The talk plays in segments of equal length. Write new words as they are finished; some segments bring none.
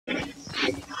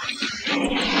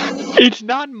It's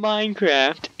not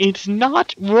Minecraft. It's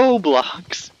not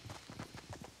Roblox.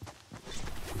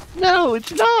 No,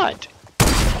 it's not.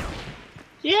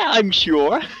 Yeah, I'm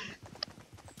sure.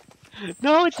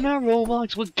 No, it's not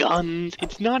Roblox with guns.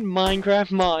 It's not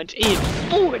Minecraft mods. It's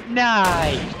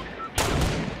Fortnite.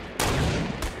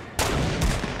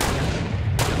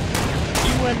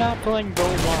 You are not playing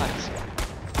Roblox.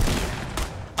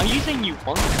 Are you saying you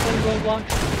want to play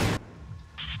Roblox?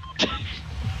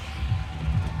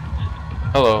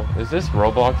 Hello, is this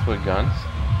Roblox with guns?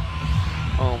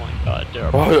 Oh my god,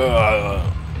 they're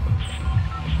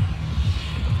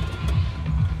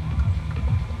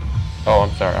Oh,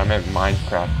 I'm sorry. I meant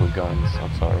Minecraft with guns.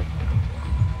 I'm sorry.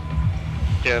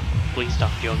 Derp, please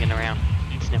stop joking around.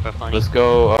 It's never funny. Let's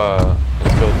go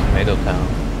Tomato Town.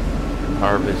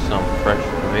 Harvest some fresh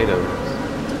tomatoes.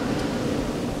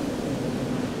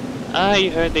 I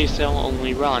heard they sell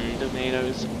only rotten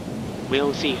tomatoes.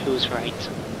 We'll see who's right.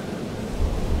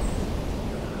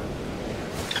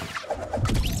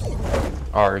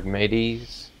 Alright,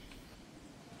 mateys.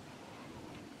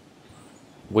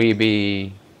 We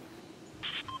be...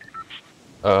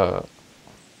 They'll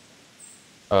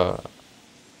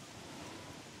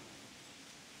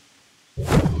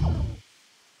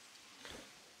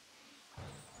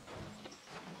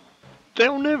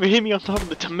never hit me on top of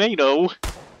the tomato.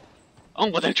 Oh,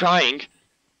 but they're trying.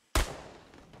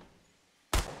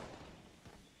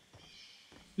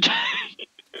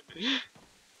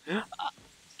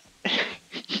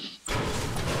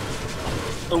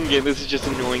 Okay, this is just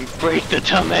annoying. Break the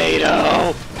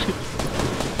tomato!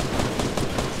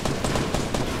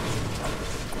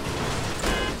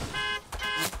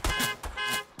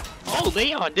 Oh,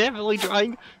 they are definitely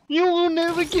trying. You will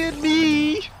never get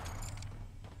me!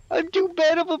 I'm too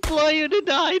bad of a player to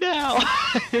die now!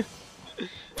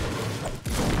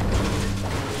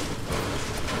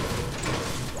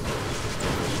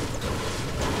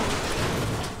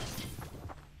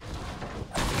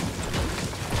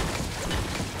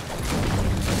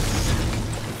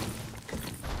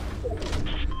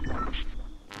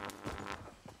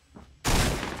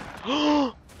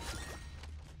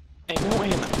 And no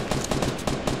ammo.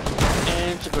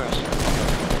 And suppressor.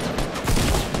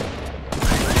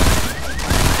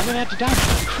 I'm gonna have to die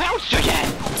because I'm crouched again!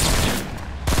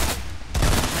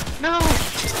 No!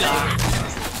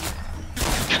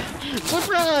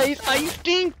 Surprise! I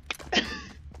stink!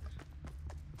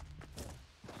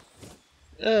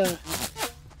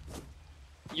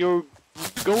 You're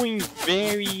going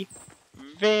very...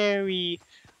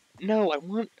 No,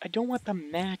 I don't want the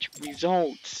match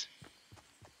results.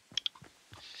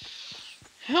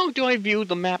 How do I view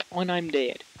the map when I'm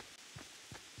dead?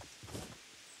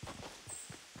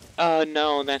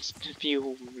 No, that's to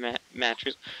view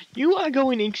matches. You are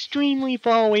going extremely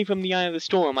far away from the eye of the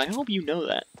storm. I hope you know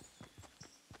that.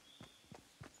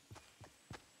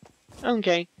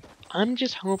 Okay. I'm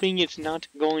just hoping it's not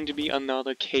going to be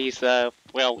another case of,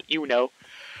 well, you know.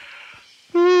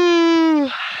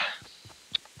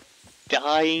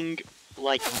 Dying,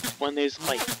 like, when there's,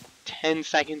 like, 10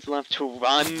 seconds left to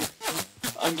run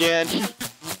again.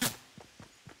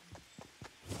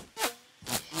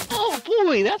 Oh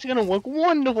boy, that's gonna look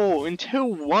wonderful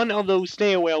until one of those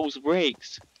stairwells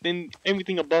breaks. Then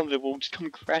everything above it will just come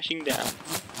crashing down.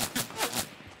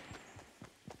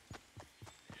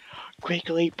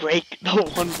 Quickly break the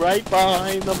one right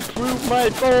behind them, prove my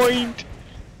point!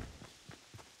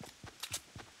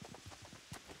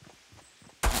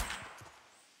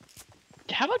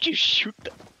 How about you shoot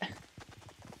them?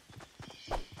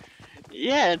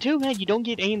 Yeah, too bad you don't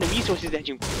get any of the resources that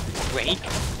you break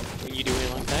when you do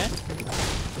it like that.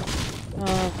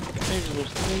 There's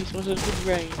those resources with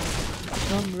rain.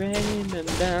 Come raining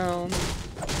down.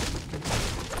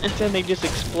 And then they just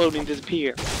explode and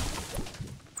disappear.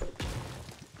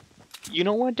 You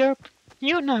know what, Derp?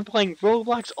 You're not playing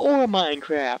Roblox or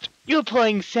Minecraft. You're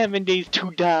playing 7 Days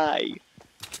to Die.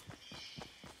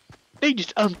 They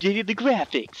just updated the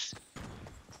graphics.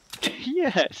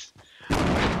 Yes.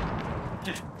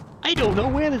 I don't know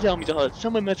where the zombies are.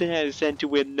 Someone must have had it sent to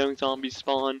where no zombies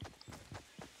spawn.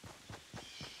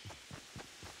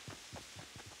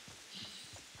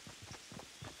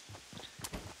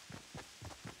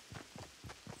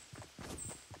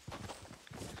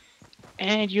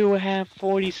 And you have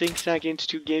 46 seconds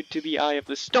to get to the eye of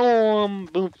the storm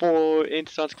before it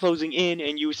starts closing in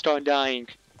and you start dying.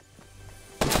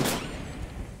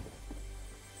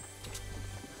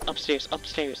 Upstairs,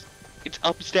 upstairs. It's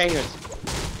upstairs.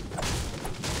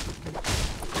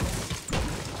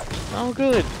 Oh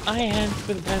good, I have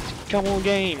for the past couple of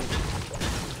games.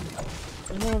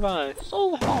 And what have I?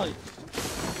 So high.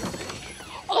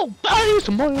 Oh,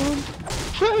 basement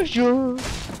treasure.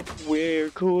 Where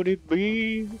could it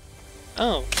be?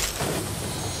 Oh.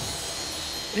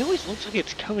 It always looks like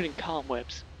it's covered in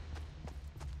cobwebs.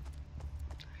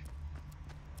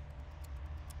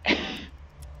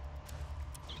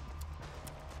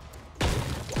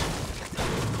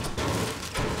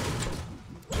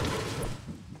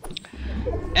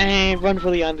 And run for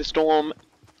the understorm.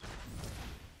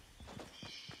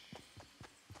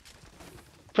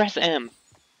 Press M.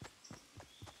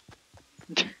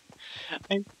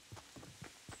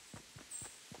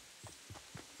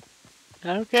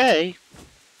 Okay.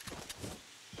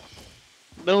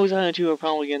 Those other two are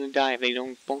probably gonna die if they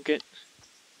don't book it.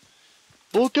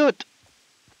 Book it!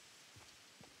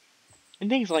 It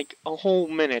takes like a whole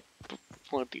minute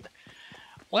before the...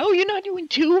 Well, you're not doing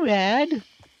too bad.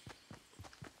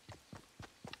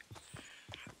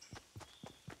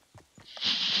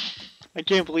 I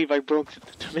can't believe I broke the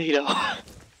tomato.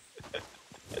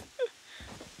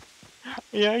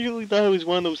 Yeah, I usually thought it was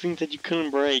one of those things that you couldn't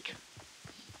break.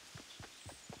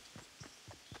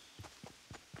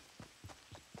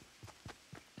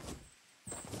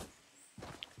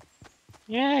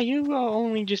 Yeah, you are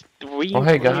only just 3 Oh,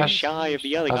 hey, points guys. shy of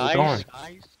the other How's it guys.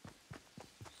 going?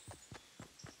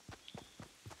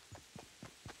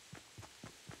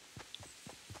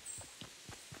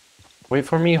 Wait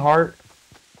for me, heart.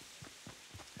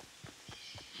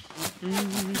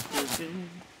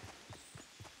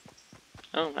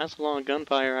 Oh, that's a lot of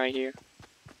gunfire right here.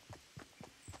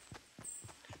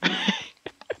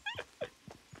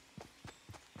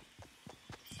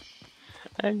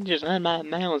 I just had my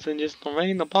mouse and just right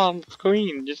in the bottom of the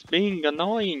screen, just being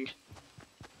annoying.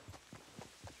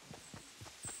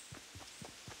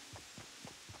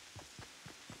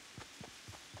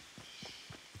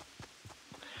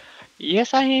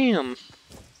 Yes, I am.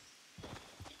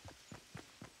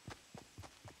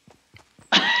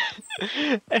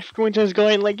 Everyone's just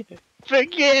going like,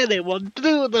 forget it, we'll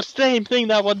do the same thing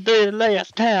that we did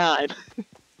last time.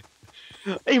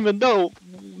 Even though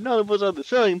none of us are the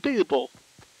same people.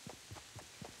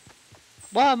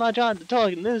 Why am I trying to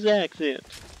talk in this accent?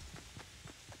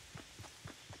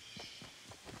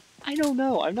 I don't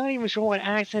know, I'm not even sure what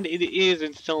accent it is,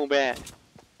 it's so bad.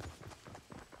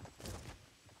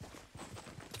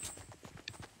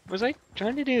 Was I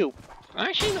trying to do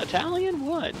Russian, Italian,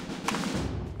 what?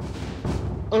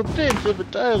 Offensive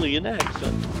Italian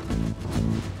accent.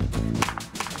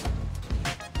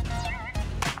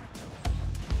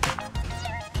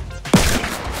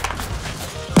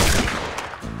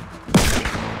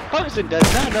 Person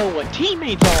does not know what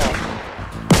teammates are.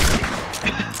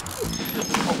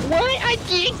 Why I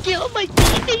can't kill my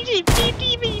teammates in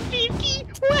 50v50?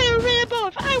 What a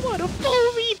rip-off! I want a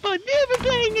full refund, never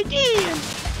playing again!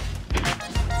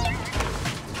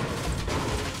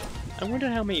 I wonder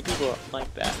how many people are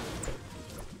like that.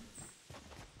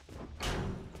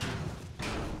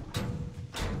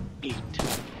 Eight,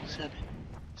 7,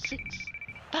 6,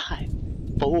 5,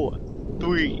 4,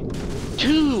 3,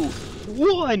 2,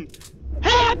 1.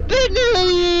 Happy New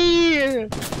Year!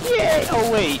 Yay! Oh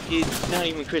wait, it's not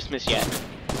even Christmas yet.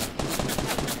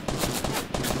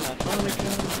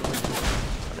 Hanukkah,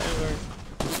 whatever.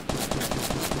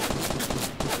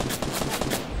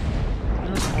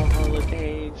 Not all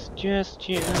holidays, just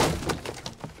yet.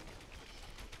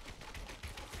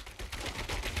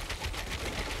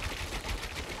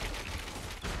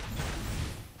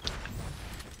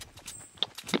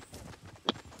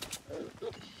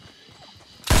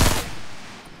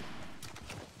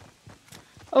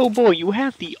 Oh boy, you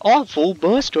have the awful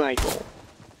burst rifle.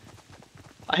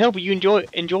 I hope you enjoy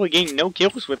getting no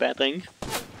kills with that thing.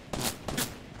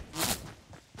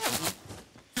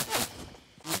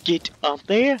 Get up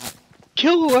there,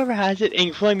 kill whoever has it,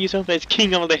 and claim yourself as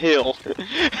king of the hill.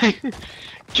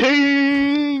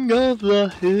 King of the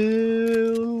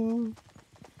hill.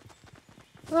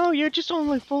 Oh, you're just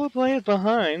only 4 players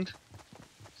behind.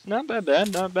 It's not that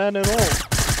bad, not bad at all.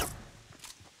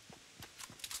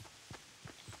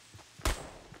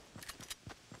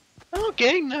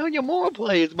 Okay, now you're more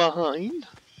players behind.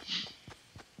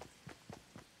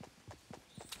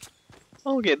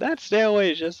 Okay, that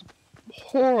stairway is just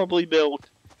horribly built.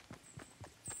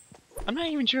 I'm not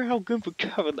even sure how good for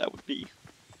cover that would be.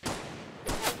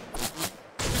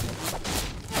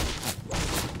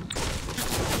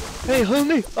 Hey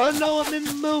honey, I know I'm in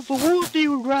the middle of a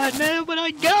warfield right now, but I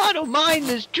gotta mine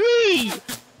this tree!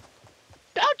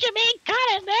 Don't you mean cut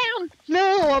it down?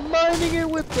 No, I'm mining it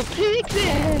with the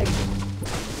pickaxe!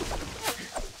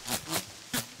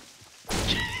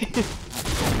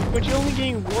 But you're only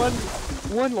getting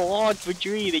one log per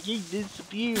tree, they keep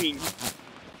disappearing.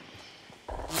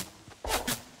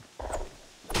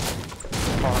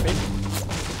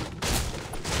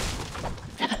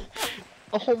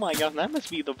 Oh my god, that must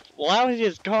be the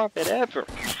loudest carpet ever.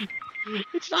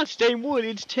 It's not stained wood,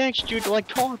 it's textured like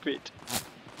carpet.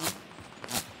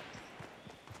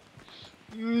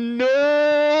 No!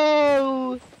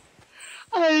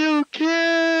 I don't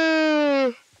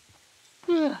care!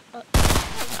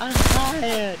 I'm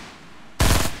tired.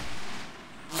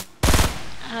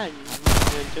 I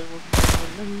no.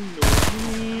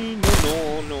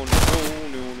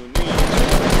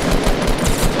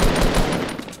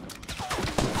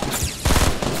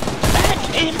 That's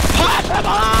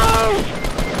impossible!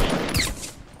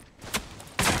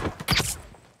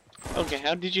 Okay,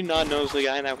 how did you not notice the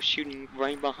guy that was shooting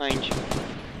right behind you?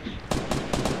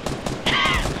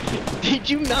 Did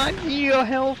you not see your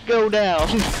health go down?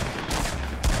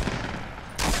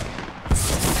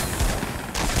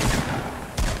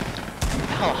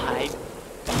 I'll hide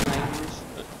behind this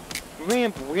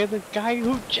ramp where the guy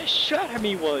who just shot at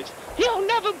me was. He'll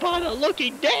never bother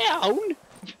looking down!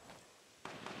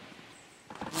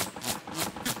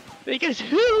 Because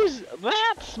who's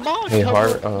that smart Hey, to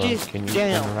Hart, get can you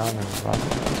down? turn around and rock?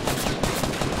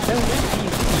 So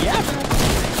easy ever.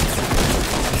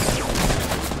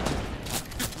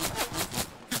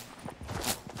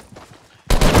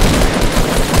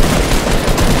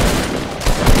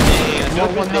 Yeah, no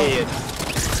one dead.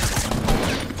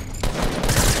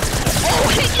 Oh,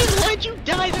 he just let you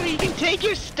die so he can take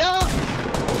your stuff!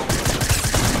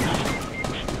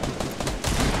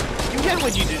 You got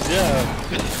what you deserve.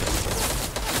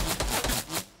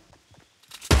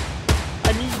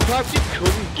 I mean, you probably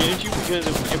couldn't get you because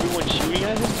of everyone shooting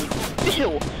at him, but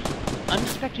still, I'm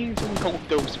expecting someone called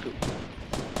Ghost Poop.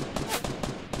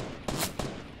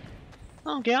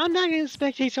 Okay, I'm not gonna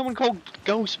spectate someone called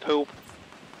Ghost Poop.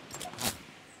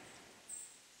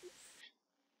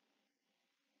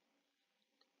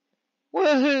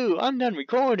 Woohoo! I'm done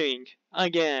recording!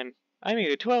 Again. I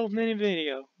made a 12-minute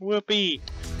video. Whoopee!